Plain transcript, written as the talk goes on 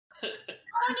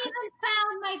don't even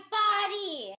found my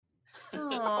body.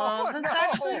 Oh, that's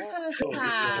actually kind of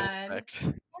sad. And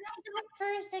I got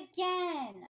first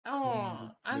again. Oh,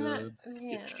 I'm not. Good.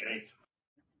 Yeah. Strength.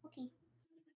 Okay.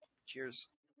 Cheers.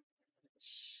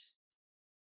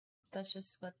 That's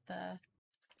just what the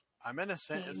I'm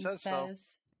innocent. game It says so.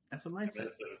 says. That's what mine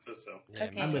says. It says so.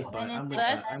 Okay, I'm with Butt. I'm with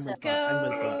let's Butt. I'm with go Butt. I'm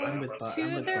with Butt. I'm with Butt. to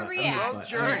I'm with the Butt. I'm with reactor. Butt.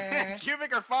 Jerry and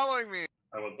Cubic are following me.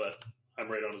 I'm with butt. I'm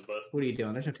right on his butt. What are you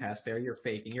doing? There's no task there. You're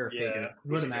faking. You're Yeah, faking.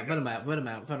 we Vote should him out. do Vote him out. Vote him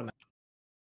out. Vote him out.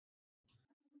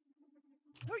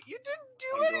 No, you didn't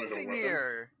I'm do going to anything work on-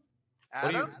 here.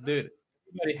 What do Adam? you, dude?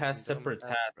 Everybody has separate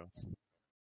tasks.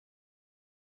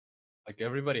 Like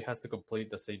everybody has to complete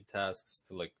the same tasks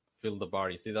to like fill the bar.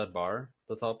 You see that bar,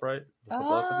 the top right? The top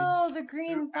left, I mean? Oh, the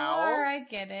green bar. Ow. I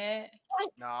get it.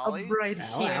 Nolly? Right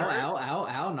here. Ow, ow, ow,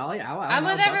 ow, Nolly, ow, ow. I'm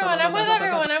with ow, everyone. ow, I'm with ow, ow, ow,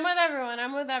 everyone. ow. I'm with everyone.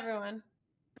 I'm with everyone.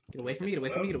 Get away from me, get away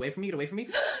from me, get away from me, get away from me.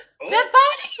 Oh, Dead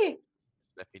body.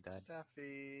 Steffi died.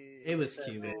 Steffi. It was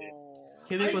Cubic. Oh.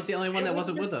 Cubic was the only one that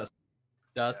wasn't with us.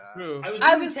 That's Yeah. true.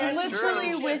 I was doing tasks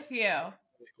literally earlier. with you.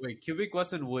 Wait, Cubic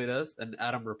wasn't with us, and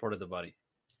Adam reported the body.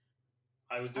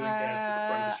 I was doing tasks at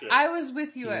the front of the ship. I was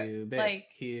with you. Cubic, Like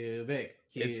Cubic,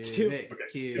 It's Cubic, Okay,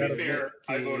 Cubic, to be fair,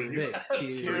 I voted you.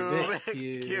 Cubic,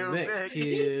 Cubic,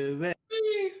 Cubic.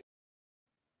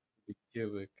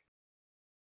 Cubic.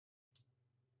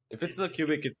 If it's not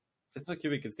Cubic,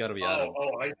 it's gotta be Adam.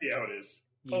 I see how it is.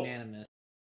 Unanimous.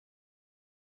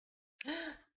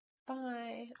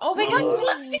 bye. Oh my god, Oh.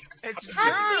 listen, It's it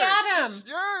has to be Adam. It's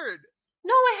Jared.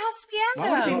 No, it has to be Why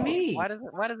would it Adam. be me? Why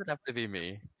does it have to be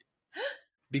me?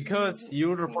 Because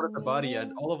you reported the body,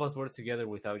 and all of us were together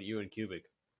without you and Cubic.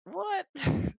 What?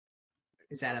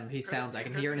 It's Adam. He sounds. I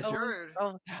can hear in his It's voice. Jared.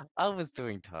 Oh, I was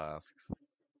doing tasks.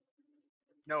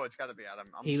 No, it's got to be Adam.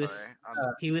 I'm He was. sorry.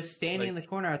 He was standing in the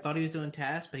corner. I thought he was doing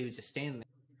tasks, but he was just standing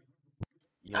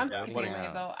there. I'm Yeah, skipping voting my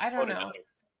out. vote. I don't know.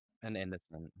 An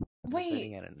innocent. Wait.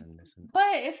 Voting at an innocent.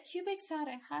 But if Cubic's out,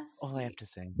 it has to. All I be. have to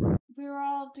say. We were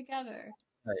all together.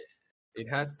 It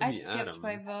has to I be skipped Adam.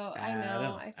 my vote. I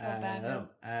know. I feel bad. Adam,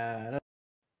 Adam.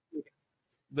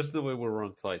 There's no way we're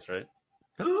wrong twice, right?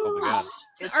 Oh my god.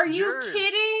 It's Are you Jared.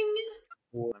 kidding?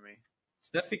 Let me.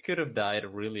 Steffi could have died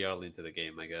really early into the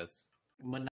game, I guess.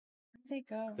 When Where'd they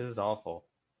go? This is awful.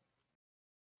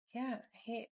 Yeah, I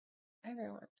hate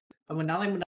everyone.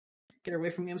 Nolly, get away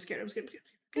from me. I'm scared. I'm scared. I'm scared.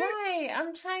 Why?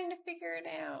 I'm trying to figure it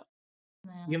out.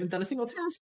 You haven't done a single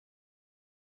task.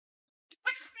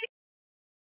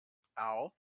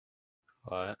 Ow.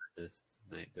 What? Just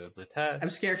doing my task. I'm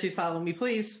scared she's following me.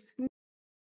 Please.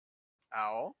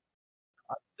 Ow.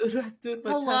 Doing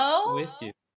my Hello? task with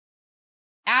you.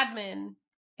 Admin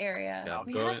area. Yeah,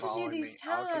 we go have to do Following these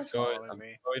me. I'll keep tasks. following I'm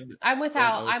me. going. I'm with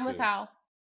Al. Going I'm with O2. Al.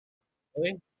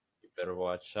 You better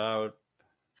watch out.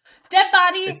 Dead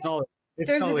body. It's not.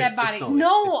 There's a dead body.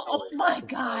 No. Oh my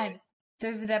god.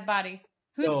 There's a dead body.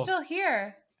 Who's No. still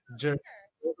here?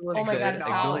 Oh my God, it's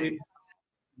Al. It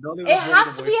It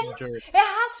has to be. It has to be.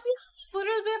 I was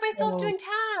literally by myself No. doing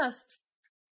tasks.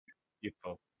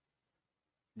 UFO.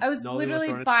 I was Nolly literally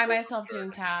running by towards myself Jared.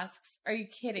 doing tasks. Are you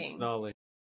It's kidding? Nolly.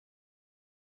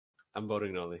 I'm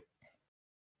voting Nolly.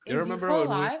 You Is remember UFO when we-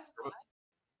 alive?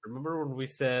 Remember when we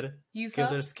said UFO?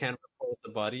 killers can't report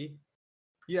the body?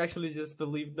 You actually just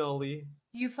believed Nolly.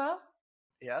 UFO?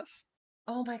 Yes?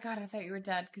 Oh my god, I thought you were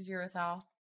dead because you were with Al.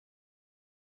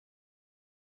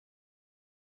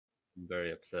 I'm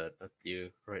very upset at you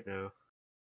right now.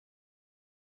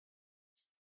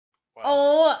 Wow.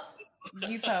 Oh,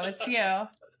 UFO, it's you.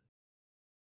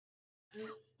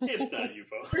 It's not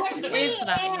UFO. It's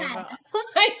not Anne. UFO. Oh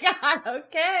my god,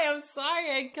 okay, I'm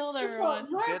sorry I killed everyone.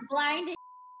 You're Did- blind.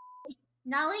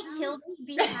 Nolly killed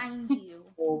me behind you.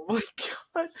 Oh my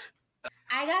god.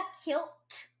 I got killed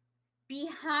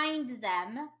behind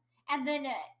them, and then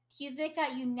Cubic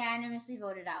got unanimously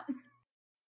voted out.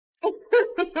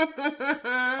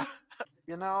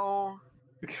 You know,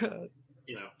 God.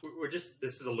 You know, we're just,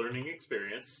 this is a learning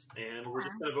experience, and we're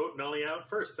just going to vote Nolly out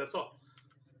first. That's all.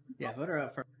 Yeah, vote her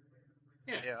out first.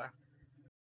 yeah.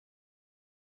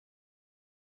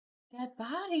 Dead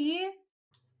body?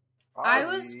 I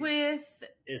was Bobby. with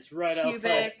It's right Cubic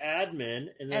outside admin,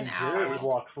 and then and Jared Al.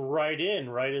 walked right in,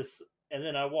 right as, and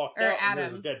then I walked Or out, and there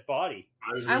was a Adam. dead body.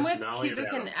 I was I'm with Nolly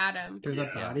Cubic and Adam. There's a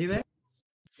Yeah. body there.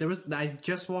 There was. I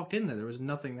just walked in there. There was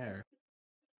nothing there.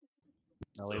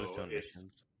 Nolly was So doing it's-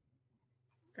 missions.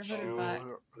 I voted Who, butt.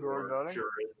 who are we voting? Jared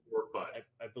or Butt.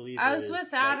 I believe I it was is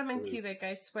with light Adam and blue. Cubic,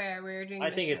 I swear. We were doing I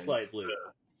think it's missions. light blue.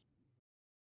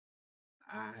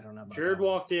 I don't know. About Jared that one.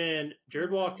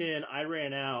 walked in. I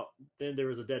ran out. Then there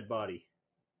was a dead body.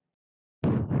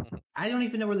 I I don't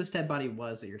even know where this dead body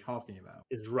was that you're talking about.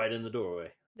 It's right in the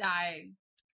doorway.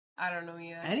 I don't know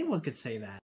either. Anyone could say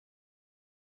that.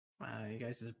 Wow, you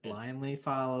guys just blindly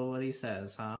follow what he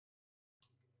says, huh?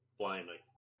 Blindly.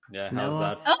 Yeah, No how's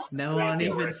one, that? no one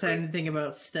even said anything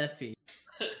about Steffi.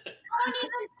 No one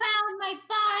even found my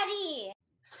body.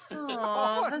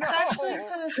 Aw, that's actually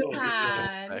kind of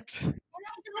sad. Disrespect. And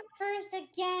I got first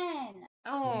again.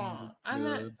 Oh, I'm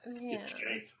not. It's Yeah. good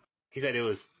strength. He said it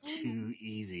was too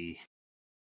easy.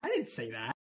 I didn't say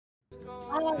that.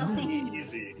 Oh,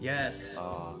 Easy. Yes.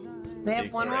 Oh, They have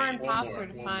Big one more brain. imposter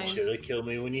to find, Should have killed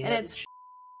me when you and had it's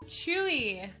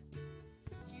Chewy.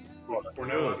 Well, we're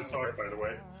not allowed to talk, by the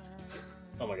way.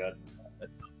 Oh my god.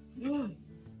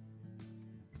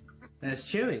 That's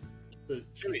Chewy. So,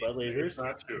 shoot bud It's lasers.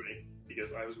 not Chewy,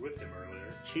 because I was with him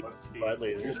earlier. Cheap Let's see. bud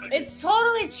lasers. It's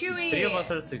totally Three of us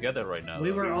Chewy. are together right now. We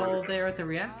though. were all there at the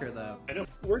reactor, though. I know.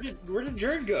 Where did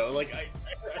Jared go? Like I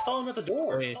saw him at the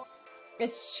door. Wait,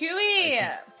 It's Chewy.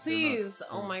 I think Please. they're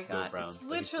Oh my not god. Browns, It's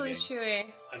like it's literally the Chewy.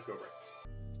 I'd go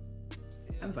right.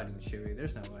 I'm fighting with Chewy.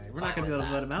 There's no way. We're Fine not gonna be able with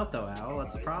to vote him out, though, Al.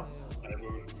 That's the problem.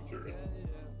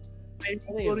 I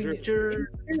voted for Jared.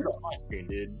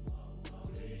 Dude.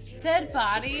 Dead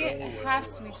body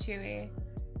has to be Chewy.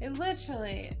 It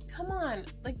literally. Come on.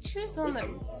 Like, choose the one that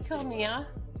killed Mia.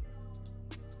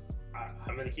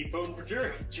 I'm gonna keep voting for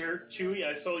Jared. Jared, Chewy,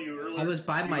 I saw you earlier. I was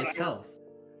by You and I- myself.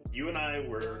 You and I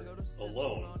were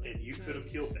alone, and you could have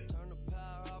killed me.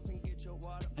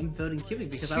 I'm voting Cubic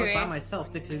because I was by Chewy.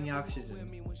 myself fixing the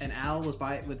oxygen. And Al was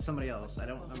by with somebody else. I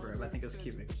don't remember, but I think it was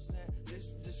Cubic.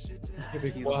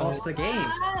 You Wow. lost the game.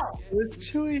 oh. it's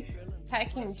Chewy.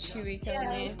 Hacking Chewy killed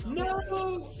me.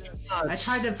 No. I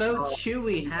tried to vote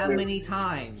Chewy how many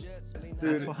times?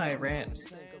 That's Dude. why I ran.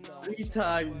 3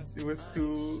 times it was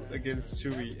 2 against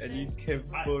Chewy, and you kept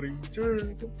voting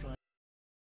Jared.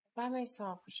 By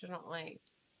myself, which I don't like.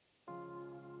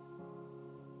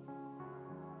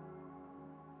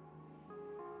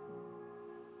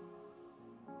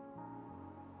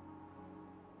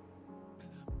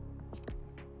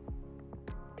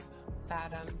 It's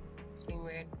Adam. It's being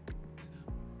weird.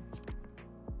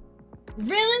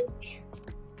 Really?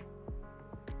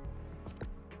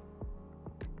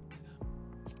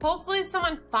 Hopefully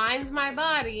someone finds my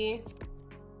body.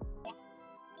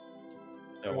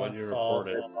 And when you Saw report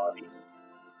it, the body.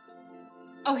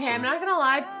 Okay, I'm not gonna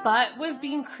lie, Butt was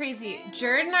being crazy.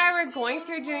 Jared and I were going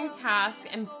through doing tasks,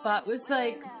 and Butt was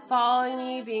like following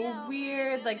me, being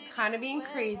weird, like kind of being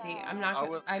crazy. I'm not I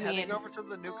gonna, was I heading mean, over to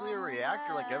the nuclear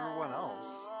reactor like everyone else,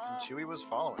 and Chewie was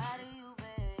following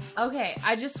me. okay,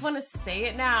 I just want to say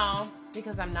it now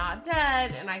because I'm not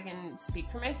dead and I can speak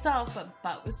for myself, but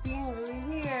Butt was being really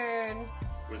weird.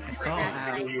 Was he saw trying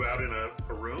Al. to kill you out in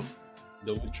a room?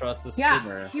 don't we trust the Yeah,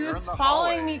 streamer? he You're was in the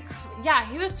following hallway. me. Yeah,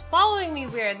 he was following me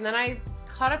weird, and then I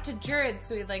caught up to Jared,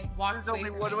 so he like walked There's away. only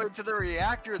from one me. way to the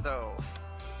reactor, though.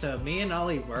 So me and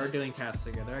Ollie were doing tasks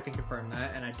together. I can confirm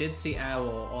that, and I did see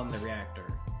Owl on the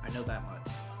reactor. I know that much.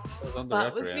 It was on the Butt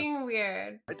record, was yeah. being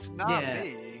weird. It's not Yeah.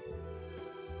 me.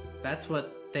 That's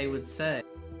what they would say.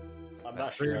 I'm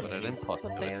not Sure, sure. but an That's imposter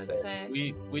what they would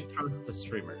say. We trust the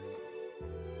streamer.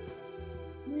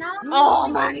 No. Oh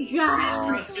my god!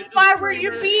 Trusted the Why were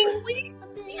you streamer. being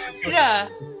weird? Yeah.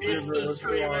 It's the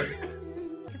streamer.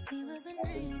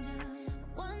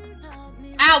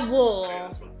 Owl. Okay,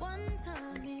 this one.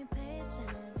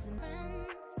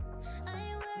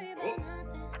 Oh,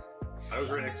 I was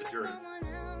right next to Jared.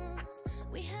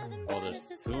 Oh,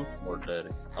 there's 2 more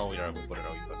dead. Oh, yeah, we put it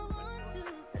out.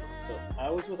 So I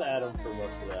was with Adam for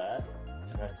most of that,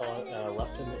 and I saw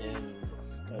left him in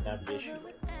a navigation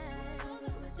room.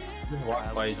 Just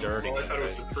walk by Jared Oh, I again, thought it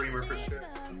was guys. the streamer for sure.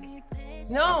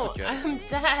 No, That's I'm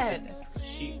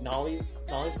dead. Nolly's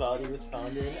body was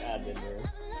found in an admin room.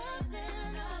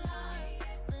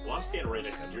 Well, I'm standing right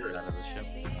next to Jared. out of the ship.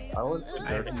 I was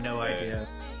I have no idea.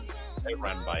 I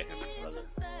ran by him, rather.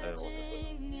 That wasn't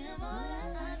good.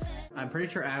 I'm pretty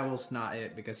sure Owl's not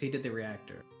it because he did the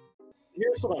reactor.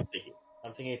 Here's what I'm thinking.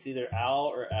 I'm thinking it's either Al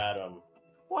or Adam.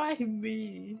 Why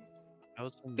me? I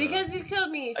was in the- Because you killed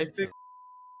me. I think.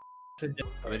 I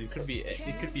mean, it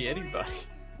could be anybody.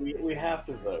 We have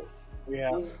to vote. We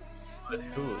have. But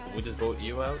who? We just vote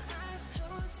you out?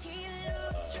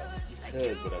 You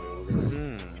could, but I mean,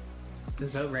 we're gonna.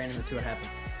 Just vote random and see what happens.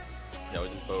 Yeah, we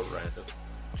just vote random.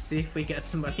 See if we get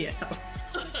somebody out.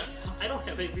 I don't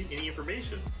have any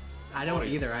information. I don't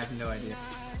either. I have no idea.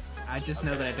 I just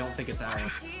know that I don't think it's Owl.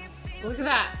 Look at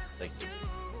that. Thank you.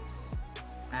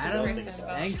 Adam don't think so.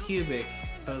 and Cubic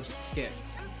both skipped.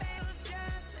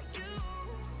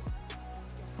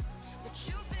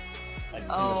 I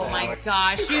And Oh my Alex-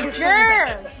 gosh, you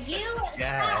jerks! You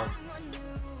Yeah.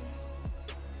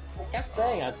 I kept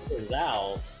saying I thought it was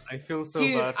Al. I feel so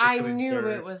Dude, bad. For I killing knew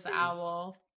Jared. it was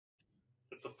Owl.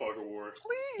 It's a fog of war.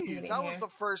 Please, Getting I was here. the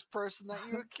first person that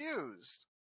you accused.